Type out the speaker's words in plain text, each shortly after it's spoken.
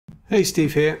Hey,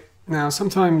 Steve here. Now,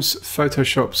 sometimes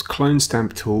Photoshop's clone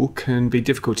stamp tool can be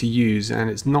difficult to use and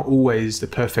it's not always the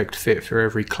perfect fit for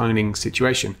every cloning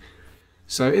situation.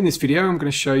 So in this video I'm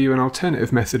going to show you an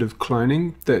alternative method of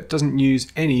cloning that doesn't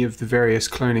use any of the various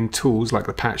cloning tools like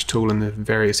the patch tool and the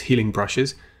various healing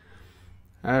brushes.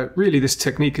 Really, this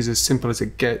technique is as simple as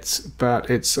it gets, but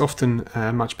it's often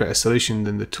a much better solution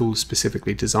than the tools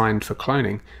specifically designed for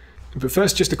cloning. But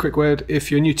first, just a quick word: if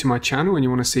you're new to my channel and you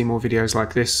want to see more videos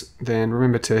like this, then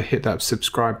remember to hit that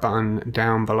subscribe button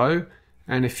down below.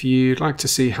 And if you'd like to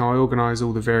see how I organize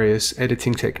all the various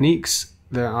editing techniques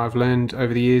that I've learned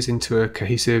over the years into a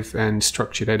cohesive and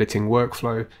structured editing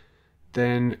workflow,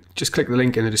 then just click the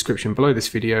link in the description below this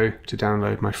video to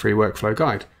download my free workflow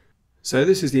guide. So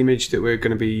this is the image that we're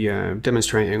going to be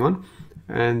demonstrating on,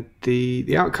 and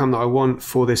the outcome that I want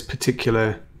for this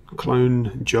particular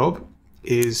clone job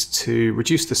is to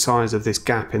reduce the size of this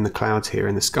gap in the clouds here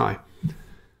in the sky.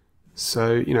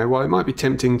 So, you know, while it might be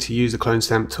tempting to use the clone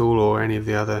stamp tool or any of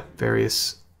the other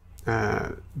various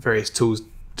tools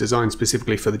designed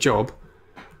specifically for the job,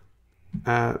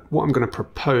 what I'm going to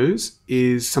propose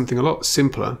is something a lot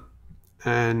simpler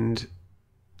and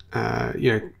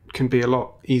can be a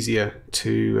lot easier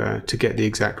to get the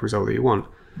exact result that you want.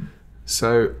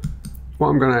 So what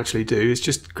I'm going to actually do is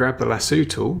just grab the lasso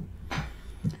tool,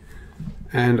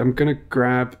 and I'm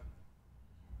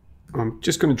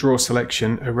just going to draw a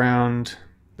selection around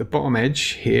the bottom edge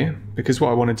here, because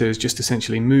what I want to do is just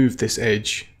essentially move this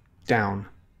edge down.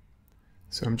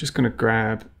 So I'm just going to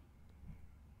grab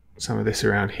some of this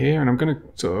around here, and I'm going to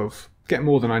sort of get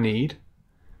more than I need,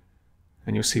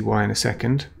 and you'll see why in a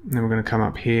second. And then we're going to come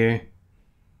up here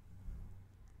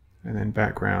and then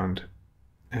background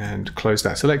and close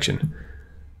that selection.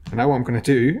 And now what I'm going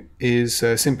to do is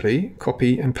simply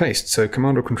copy and paste. So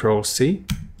Command or Control C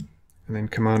and then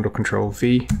Command or Control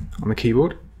V on the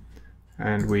keyboard,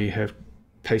 and we have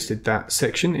pasted that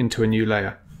section into a new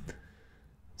layer.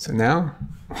 So now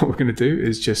what we're going to do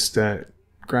is just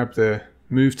grab the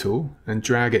move tool and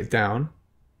drag it down,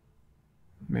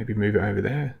 maybe move it over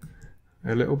there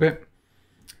a little bit.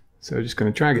 So just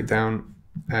going to drag it down,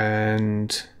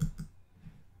 and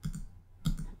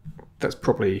that's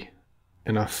probably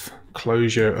enough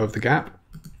closure of the gap.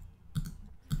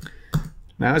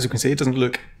 Now, as you can see, it doesn't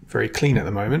look very clean at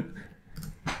the moment,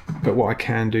 but what I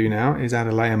can do now is add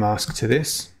a layer mask to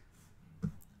this.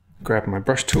 Grab my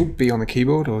brush tool, B on the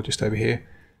keyboard or just over here.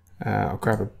 I'll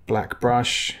grab a black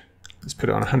brush, let's put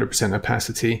it on 100%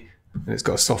 opacity, and it's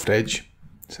got a soft edge,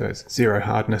 so it's zero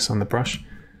hardness on the brush.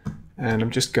 And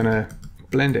I'm just gonna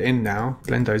blend it in now,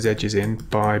 blend those edges in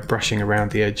by brushing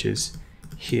around the edges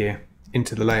here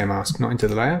into the layer mask, not into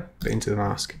the layer, but into the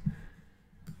mask.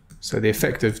 So the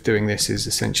effect of doing this is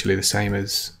essentially the same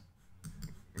as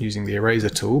using the eraser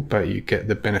tool, but you get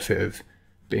the benefit of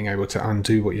being able to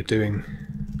undo what you're doing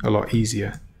a lot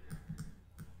easier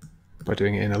by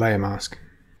doing it in a layer mask.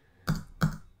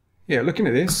 Yeah, looking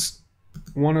at this,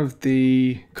 one of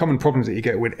the common problems that you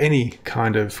get with any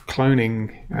kind of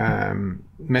cloning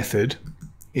method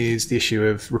is the issue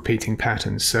of repeating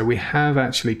patterns. So we have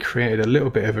actually created a little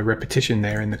bit of a repetition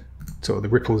there in the sort of the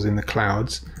ripples in the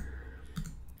clouds,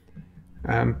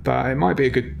 but it might be a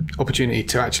good opportunity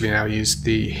to actually now use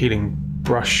the healing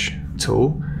brush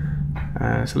tool.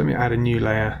 So let me add a new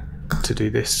layer to do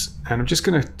this, and I'm just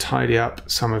going to tidy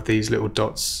up some of these little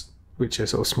dots, which are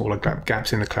sort of smaller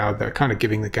gaps in the cloud that are kind of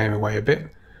giving the game away a bit.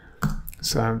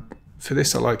 So for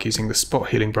this I like using the spot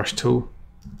healing brush tool.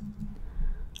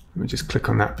 Let me just click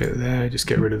on that bit there, just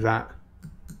get rid of that.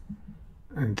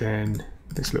 And then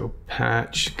this little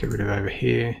patch, get rid of over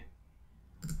here.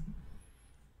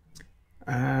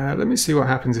 Let me see what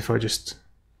happens if I just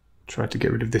try to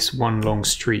get rid of this one long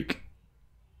streak.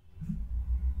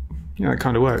 Yeah, it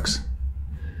kind of works.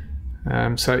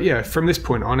 So yeah, from this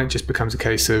point on, it just becomes a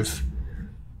case of,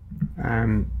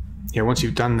 once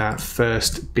you've done that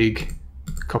first big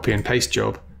copy and paste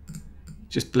job,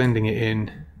 just blending it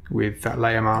in with that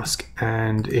layer mask,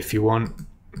 and if you want,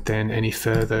 then any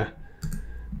further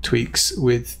tweaks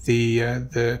with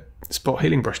the spot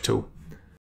healing brush tool.